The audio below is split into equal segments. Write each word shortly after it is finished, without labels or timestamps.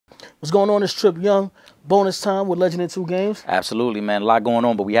What's going on? This Trip Young. Bonus time with Legend in 2 games. Absolutely, man. A lot going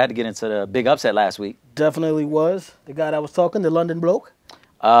on, but we had to get into the big upset last week. Definitely was. The guy that was talking, the London bloke.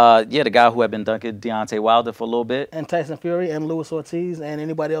 Yeah, the guy who had been ducking Deontay Wilder for a little bit. And Tyson Fury and Luis Ortiz and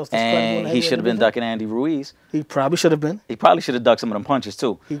anybody else that's and he should have been ducking Andy Ruiz. He probably should have been. He probably should have ducked some of them punches,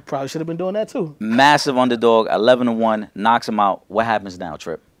 too. He probably should have been doing that, too. Massive underdog, 11-1, knocks him out. What happens now,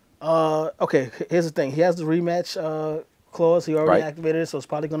 Trip? Okay, here's the thing. He has the rematch clause. He already activated it, so it's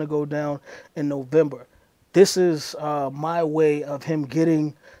probably going to go down in November. This is my way of him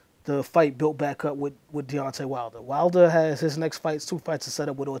getting the fight built back up with Deontay Wilder. Wilder has his next fights, 2 fights to set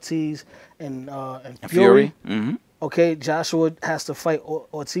up with Ortiz and Fury. Mm-hmm. Okay, Joshua has to fight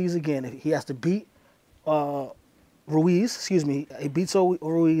Ortiz again. He has to beat Ruiz. Excuse me. He beats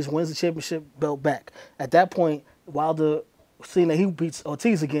Ruiz, wins the championship belt back. At that point, Wilder, seeing that he beats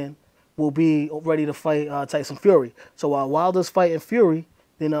Ortiz again, will be ready to fight Tyson Fury. So while Wilder's fighting Fury,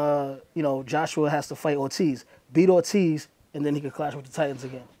 then Joshua has to fight Ortiz, beat Ortiz, and then he can clash with the Titans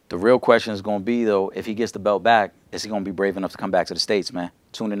again. The real question is going to be, though, if he gets the belt back, is he going to be brave enough to come back to the States, man?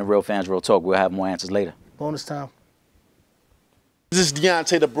 Tune in to Real Fans, Real Talk. We'll have more answers later. Bonus time. This is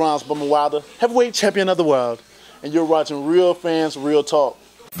Deontay the Bronze Bomber Wilder, heavyweight champion of the world, and you're watching Real Fans, Real Talk.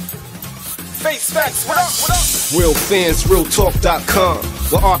 Face facts, what up, what up? RealFansRealTalk.com,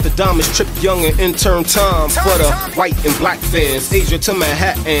 where Arthur Diamonds, Trip Young, and intern Tom for the white and black fans, Asia to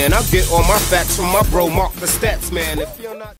Manhattan. I get all my facts from my bro Mark the Stats Man. If